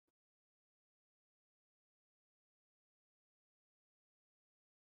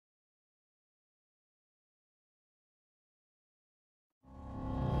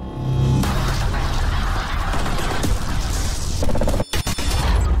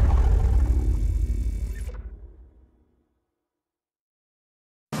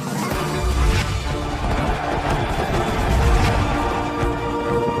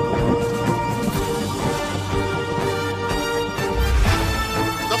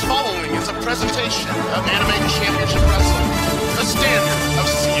a presentation of Anime Championship Wrestling, a standard of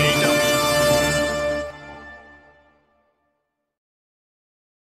CAW.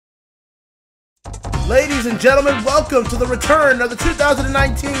 Ladies and gentlemen, welcome to the return of the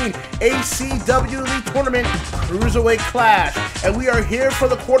 2019 ACW Elite Tournament Cruiserweight Clash. And we are here for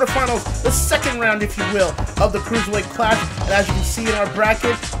the quarterfinals, the second round, if you will, of the Cruiserweight Clash. And as you can see in our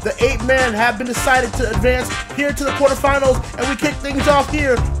bracket, the 8 men have been decided to advance here to the quarterfinals. And we kick things off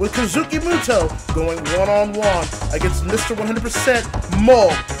here with Kazuki Muto going one-on-one against Mr. 100%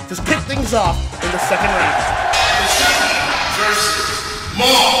 Mold. Just kick things off in the second round. Kazuki versus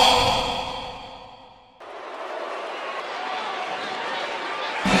Mold.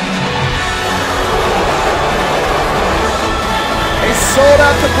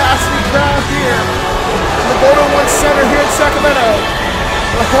 Sold-out capacity crowd here in the Golden One Center here in Sacramento,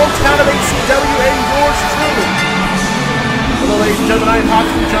 the hometown of ACW and yours truly. Hello, ladies and gentlemen, I am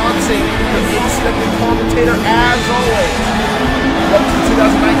Hockey Johnson, the ACW commentator as always. Welcome to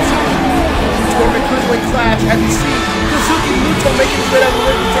 2019 Tournament Cruiserweight Clash. As you see, Kazuki Muto making his way down the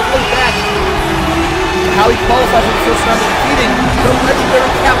ring and take a look back at how he qualified for the first round of defeating the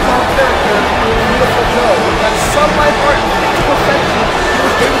legendary Capcom character, Beautiful Joe. That Sunlight Heart perfection, he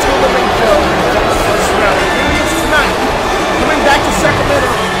was able to eliminate Joe in the first round. Here he is tonight, coming back to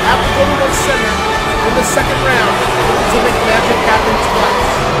Sacramento after Golden One Center in the second round, looking to make magic happen twice.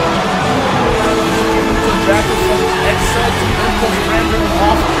 So drafted from ACW Impulse brand new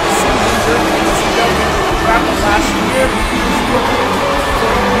off-season during the ACW draft last year. He's looking for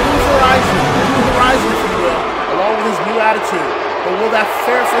a new horizon, if you will, along with his new attitude. But will that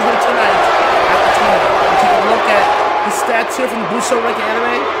fare for him tonight at the tournament? We'll take a look at his stats here from Busou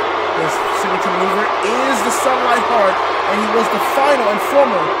Anime. His signature maneuver is the Sunlight Heart, and he was the final and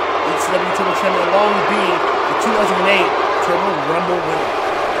former ACW Tournament champion, along with being the 2008 Turbo Rumble winner.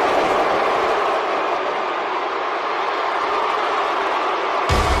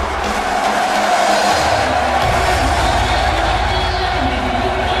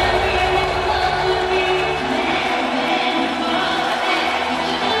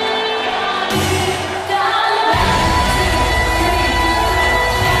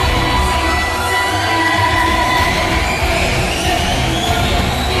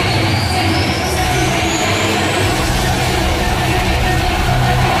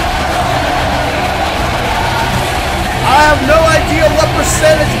 I have no idea what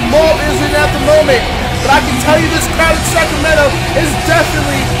percentage Mold is in at the moment, but I can tell you this crowd in Sacramento is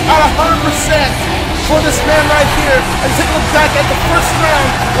definitely at 100% for this man right here. And take a look back at the first round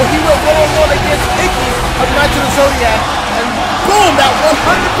where he went one-on-one against Icky of Knights of the Zodiac, and boom, that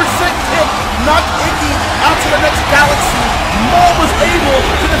 100% kick knocked Icky out to the next galaxy. Mold was able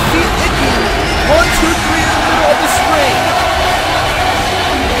to defeat Icky 1, 2, 3 in the middle of this ring.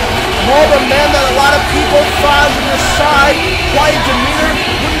 Mold, a man that a lot of people find on his side, quiet demeanor,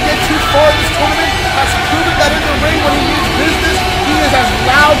 wouldn't get too far in this tournament, has proven that in the ring when he means business, he is as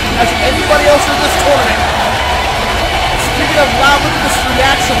loud as anybody else in this tournament. Speaking of loud, look at this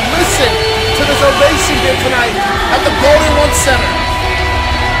reaction. Listen to this ovation here tonight at the Golden One Center.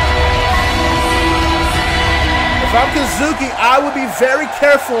 If I'm Kazuki, I would be very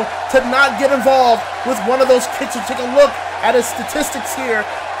careful to not get involved with one of those kicks. So take a look at his statistics here.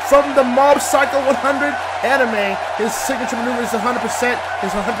 From the Mob Psycho 100 anime, his signature maneuver is 100%,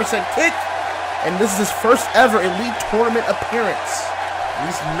 his 100% kick, and this is his first ever Elite Tournament appearance.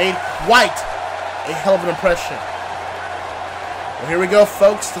 He's made quite a hell of an impression. Well, here we go,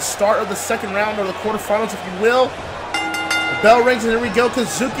 folks, the start of the second round, or the quarterfinals, if you will. The bell rings, and here we go.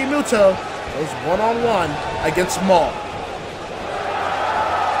 Kazuki Muto goes one-on-one against Maul.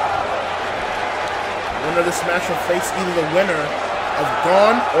 The winner of this match will face either the winner of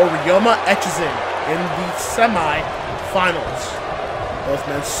Gon or Ryoma Echizen in the semi-finals. Both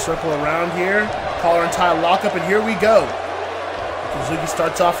men circle around here, collar and tie lockup, and here we go. Kazuki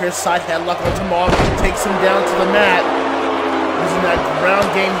starts off here, side headlock onto Maul, takes him down to the mat, using that ground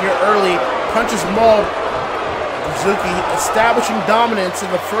game here early, punches Maul. Kazuki establishing dominance in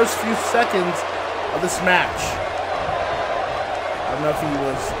the first few seconds of this match. I don't know if he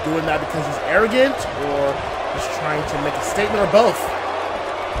was doing that because he's arrogant or just trying to make a statement, or both.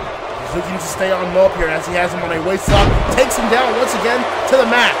 Kazuki needs to stay on Mob here as he has him on a waist lock. Takes him down once again to the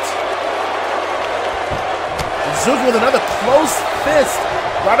mat. Kazuki with another close fist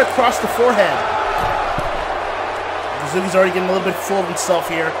right across the forehead. Kazuki's already getting a little bit full of himself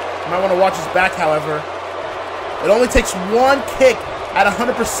here. You might want to watch his back, however. It only takes one kick at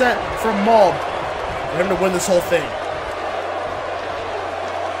 100% for Mob for him to win this whole thing.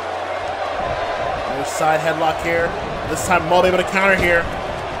 Side headlock here. This time Mold able to counter here.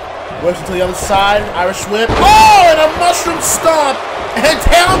 Whips it to the other side. Irish whip. Oh, and a mushroom stomp. And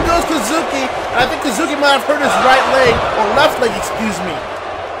down goes Kazuki. And I think Kazuki might have hurt his right leg, or left leg, excuse me.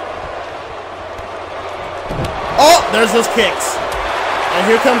 Oh, there's those kicks. And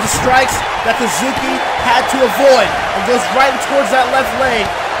here comes the strikes that Kazuki had to avoid. And goes right towards that left leg.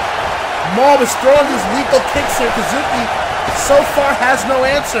 Mob is throwing these lethal kicks here. Kazuki so far has no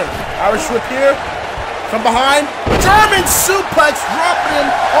answer. Irish whip here. From behind, German suplex dropping him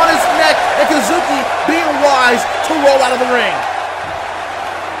on his neck, and Kazuki being wise to roll out of the ring.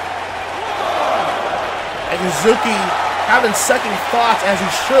 And Kazuki having second thoughts, as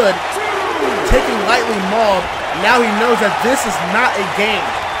he should, taking lightly Mob. Now he knows that this is not a game.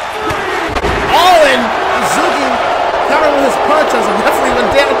 Oh, and Kazuki countering with his punch as the referee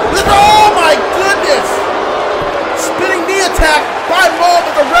went down. Oh my goodness! Spinning knee attack by Mob,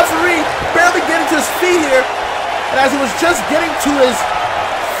 but the referee barely getting to his feet here. And as he was just getting to his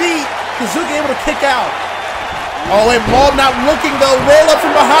feet, Kazuki able to kick out. Oh, and Mob not looking though. Roll up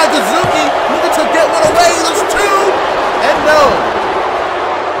from behind Kazuki, looking to get one away. There's two, and no.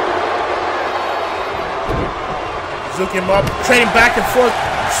 Kazuki and Mob trading back and forth.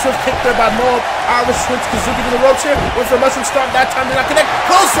 Swift kick there by Mob. Irish switch Kazuki to the ropes here. Went for a mushroom start. That time did not connect.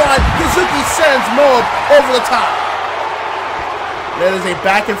 Clothesline. Kazuki sends Mob over the top. There is a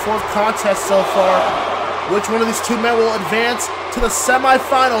back and forth contest so far. Which one of these two men will advance to the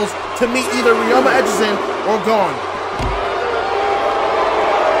semifinals to meet either Ryoma Edgison or Gon?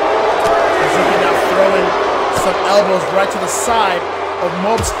 Kazuki now throwing some elbows right to the side of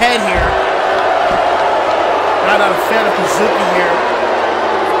Mob's head here. Not a fan of Kazuki here.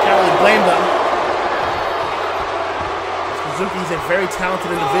 Can't really blame them. Kazuki is a very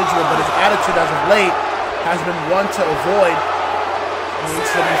talented individual, but his attitude as of late has been one to avoid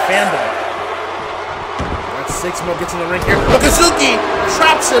ACW fandom. That 6 Mob gets in the ring here. But Kazuki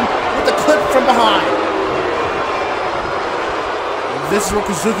traps him with the clip from behind. And this is where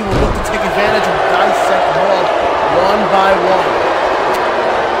Kazuki will look to take advantage and dissect Mob one by one.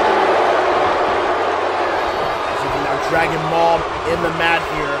 Kazuki now dragging Mob in the mat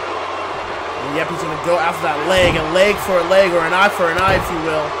here. And yep, he's going to go after that leg. A leg for a leg, or an eye for an eye, if you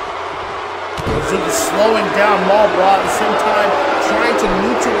will. Kazuki slowing down Mob while at the same time trying to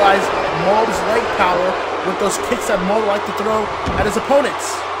neutralize Mob's leg power with those kicks that Mob like to throw at his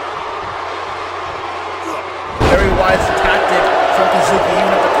opponents. Very wise tactic from Kazuki,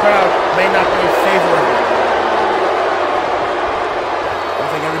 even if the crowd may not be in favor of it. I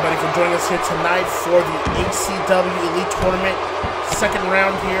thank everybody for joining us here tonight for the ACW Elite Tournament. Second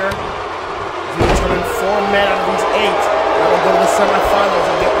round here. We determine 4 men out of these 8 that will go to the semifinals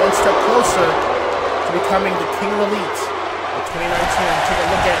and get one step closer to becoming the King of Elite of 2019. Take a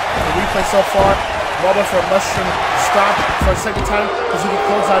look at the replay so far. Moba for a mushroom stop for a second time. Kazuki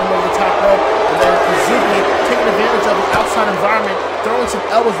clothesline him over the top rope. And then Kazuki taking advantage of the outside environment, throwing some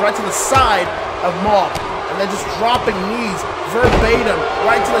elbows right to the side of Mob. And then just dropping knees verbatim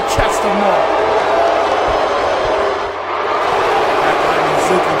right to the chest of Mob.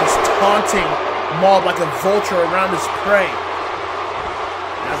 Kazuki just taunting Mob like a vulture around his prey.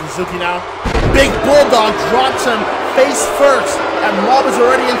 Now Kazuki now. Big Bulldog drops him face first, and Mob is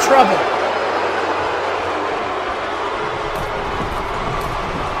already in trouble.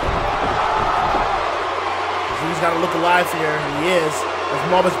 Kazuki's got to look alive here, and he is, as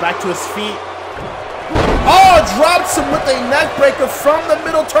Mob is back to his feet. Oh, drops him with a neck breaker from the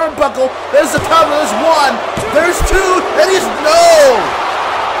middle turnbuckle. There's the cover, there's 1, there's 2, and he's no!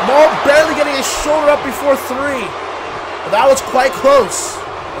 Mob barely getting his shoulder up before 3. But that was quite close.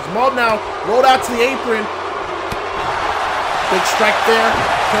 As Mob now rolled out to the apron. Big strike there.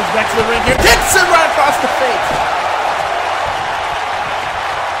 Comes back to the ring here. Kicks him right across the face.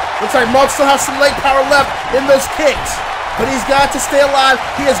 Looks like Mob still has some leg power left in those kicks. But he's got to stay alive.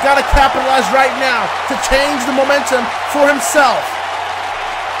 He has got to capitalize right now to change the momentum for himself.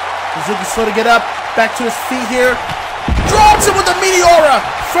 Kazuki slow to get up. Back to his feet here. Drops him with a Meteora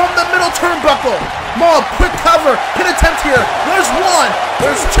from the middle turnbuckle. Mob, quick cover, pin attempt here. There's 1,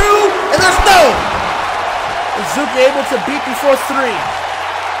 there's 2, and there's no. Kazuki able to beat before 3.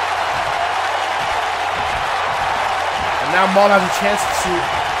 And now Mob has a chance to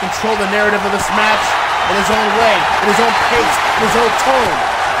control the narrative of this match in his own way, in his own pace, in his own tone.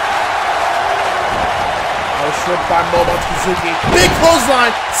 Oh, short by Mob on Kazuki. Big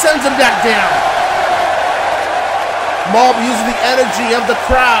clothesline sends him back down. Mob using the energy of the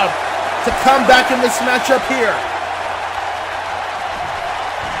crowd to come back in this matchup here.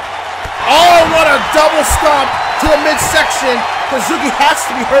 Oh, what a double stomp to the midsection. Kazuki has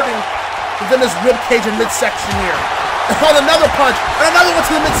to be hurting within his ribcage and midsection here. And another punch, and another one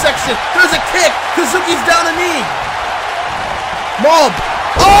to the midsection. action. There's a kick. Kazuki's down a knee. Mob.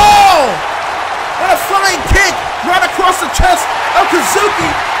 Oh! And a flying kick right across the chest of Kazuki.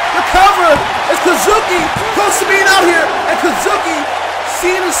 The cover as Kazuki close to being out here. And Kazuki,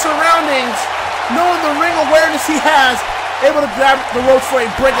 seeing his surroundings, knowing the ring awareness he has, able to grab the ropes for a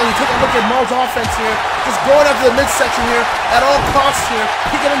break. And you take a look at Mob's offense here. Just going after the midsection here at all costs here.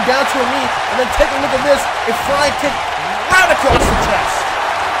 Kicking him down to a knee. And then take a look at this. A flying kick right across the chest.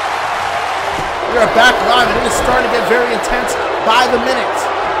 We are back live and it is starting to get very intense by the minute.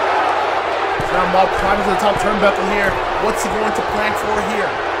 So now Mob climbing to the top turnbuckle here. What's he going to plan for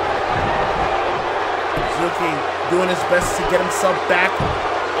here? Kazuki doing his best to get himself back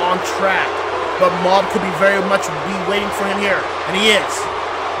on track. But Mob could be very much waiting for him here. And he is.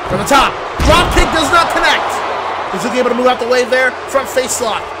 From the top. Drop kick does not connect. Kazuki able to move out the way there. Front face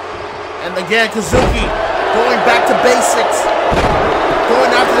lock. And again, Kazuki going back to basics.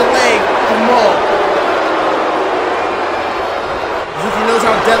 Going after the leg of Mob. Kazuki knows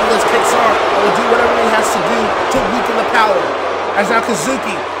how deadly those kicks are. And will do whatever he has to do to weaken the power. As now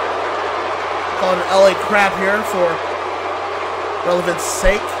Kazuki, calling an LA crab here for relevance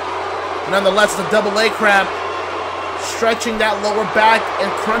sake. Nonetheless, the double leg crab, stretching that lower back and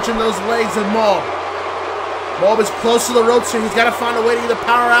crunching those legs of Mob. Mob is close to the ropes here. He's got to find a way to either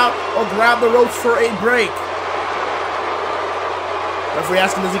power out or grab the ropes for a break. Referee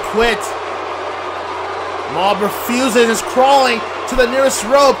asking, does he quit? Mob refuses, is crawling to the nearest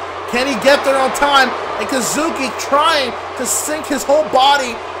rope. Can he get there on time? And Kazuki trying to sink his whole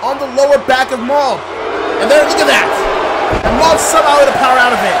body on the lower back of Mob. And there, look at that. And Mob somehow able to power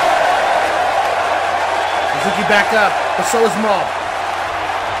out of it. Kazuki back up, but so is Mob.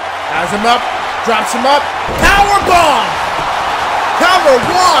 Has him up, drops him up. Power bomb! Cover,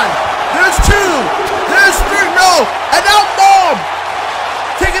 one. There's two. There's three, no. And now Mob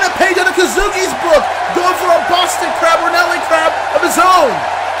taking a page out of Kazuki's book, going for a Boston Crab or an LA Crab of his own.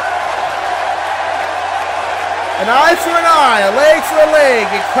 An eye for an eye, a leg for a leg,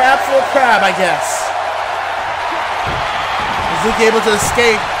 a crab for a crab, I guess. Kazuki able to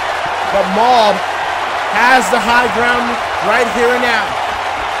escape, but Mob has the high ground right here and now.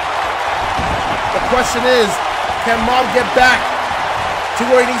 The question is, can Mob get back to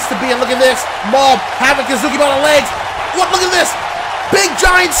where he needs to be? And look at this, Mob having Kazuki by the legs. Look at this, big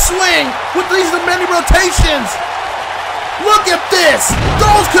giant swing with these many rotations. Look at this,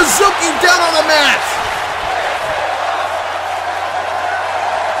 throws Kazuki down on the mat.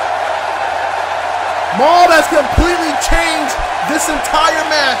 Mob has completely changed this entire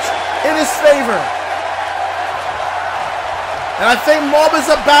match in his favor. And I think Mob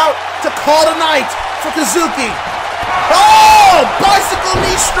is about to call it a night for Kazuki. Oh! Bicycle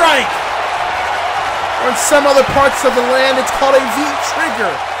knee strike! Or in some other parts of the land, it's called a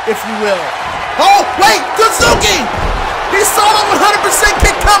V-trigger, if you will. Oh, wait! Kazuki! He saw the 100%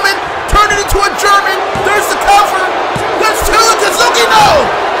 kick coming, turned it into a German. There's the cover. There's two, and Kazuki, no!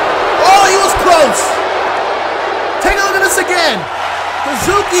 Oh, he was close. Take a look at this again.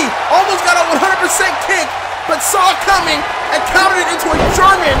 Kazuki almost got a 100% kick, but saw it coming and countered it into a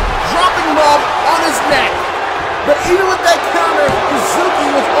German, dropping Mob on his neck. But even with that counter, Kazuki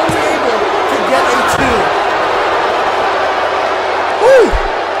was only able to get a 2. Woo!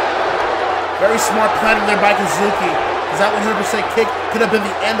 Very smart planning there by Kazuki, because that 100% kick could have been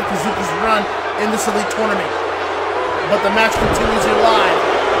the end of Kazuki's run in this Elite Tournament. But the match continues here live.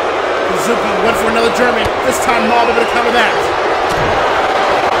 Kazuki went for another German. This time Mob able to cover that.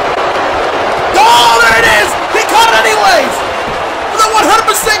 Oh, there it is! He caught it anyways! The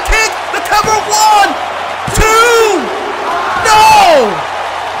 100% kick! The cover, 1! 2! No!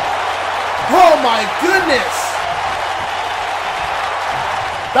 Oh my goodness!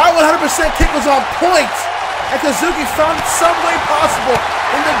 That 100% kick was on point, and Kazuki found some way possible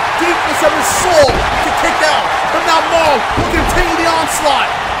in the deepness of his soul to kick out. But now Mob will continue the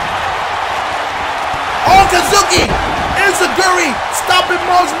onslaught. Oh, Kazuki! Enziguri stopping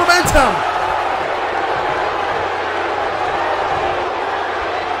Mob's momentum.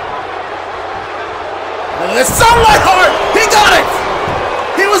 The Sunlight Heart! He got it!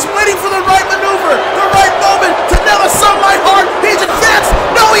 He was waiting for the right maneuver, the right moment to nail a Sunlight Heart. He's advanced!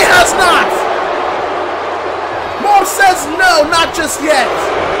 No, he has not! Mob says no, not just yet.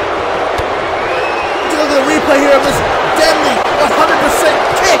 Let's look at the replay here of this deadly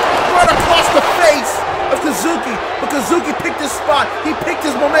 100% kick right across the face of Kazuki. But Kazuki picked his spot. He picked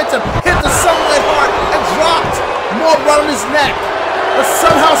his momentum, hit the Sunlight Heart, and dropped Mob right on his neck. But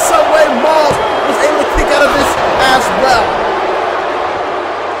somehow, someway, Mob was able to kick out of this as well.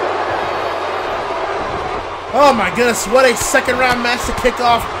 Oh my goodness, what a second round match to kick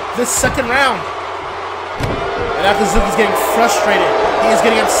off this second round. And now Kazuki's getting frustrated. He is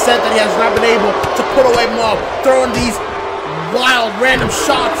getting upset that he has not been able to put away Mob, throwing these wild, random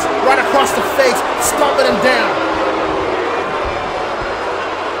shots right across the face, stomping him down.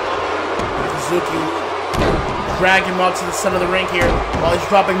 Kazuki dragging Mob to the center of the ring here while he's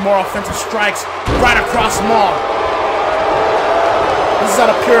dropping more offensive strikes right across Mob. This is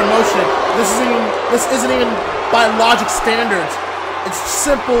out of pure emotion. This isn't even by logic standards. It's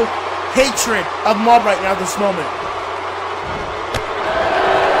simple hatred of Mob right now at this moment.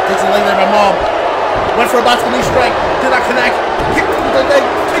 Takes a leg there by Mob. Went for a box knee strike. Did not connect. Kicked to the leg.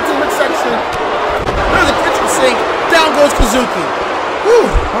 Kicked to the midsection. There's a kitchen sink. Down goes Kazuki. Whew.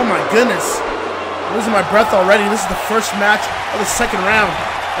 Oh my goodness. I'm losing my breath already. This is the first match of the second round.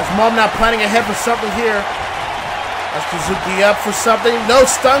 As Mob now planning ahead for something here. As Kazuki up for something. No,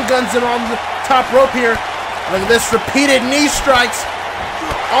 stun guns him on the top rope here. Look at this. Repeated knee strikes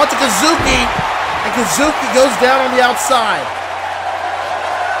onto Kazuki. And Kazuki goes down on the outside.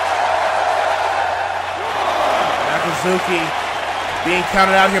 Now Kazuki being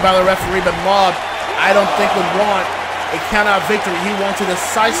counted out here by the referee. But Mob, I don't think would want a count-out victory. He wants a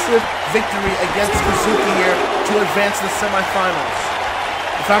decisive victory against Kazuki here to advance to the semifinals.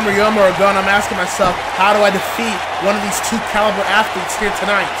 If I'm Ryoma or Gun, I'm asking myself, how do I defeat one of these two caliber athletes here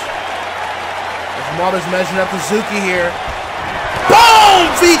tonight? As Mob is measuring up Kazuki here. Boom!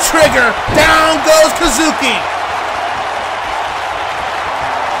 V-trigger! Down goes Kazuki!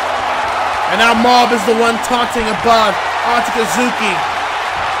 And now Mob is the one taunting above onto Kazuki.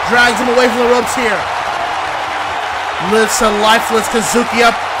 Drags him away from the ropes here. Lifts a lifeless Kazuki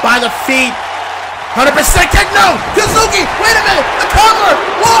up by the feet. 100% kick, no! Kazuki, wait a minute! The cover!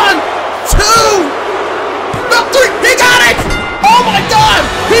 1, 2, no, 3, he got it! Oh my god!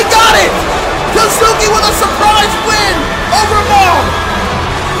 He got it! Kazuki with a surprise win over Mob!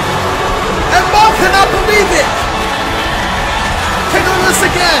 And Mob cannot believe it! Take a look at this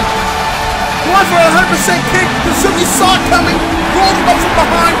again. Going for a 100% kick. Kazuki saw it coming, rolled him up from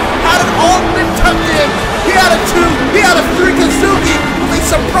behind, had it all been tucked in. He had a 2, he had a 3. Kazuki with a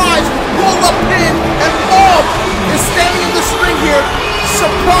surprise roll-up pin, and Mob is standing in the ring here,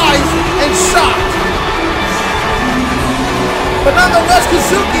 surprised and shocked. But nonetheless,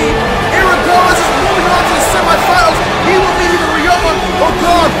 Kazuki, irregardless, is moving on to the semifinals. He will be either Ryoma or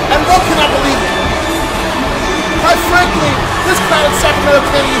God, and Mob cannot believe it. Quite frankly, this crowd in Sacramento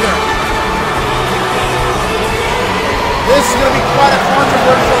can't either. This is going to be quite a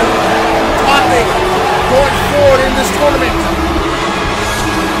controversial topic going forward in this tournament.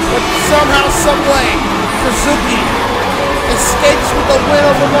 But somehow, someway, Kazuki escapes with a win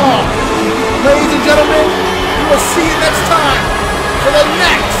over Mob. Ladies and gentlemen, we will see you next time for the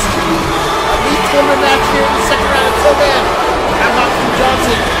next Elite Tournament match here in the second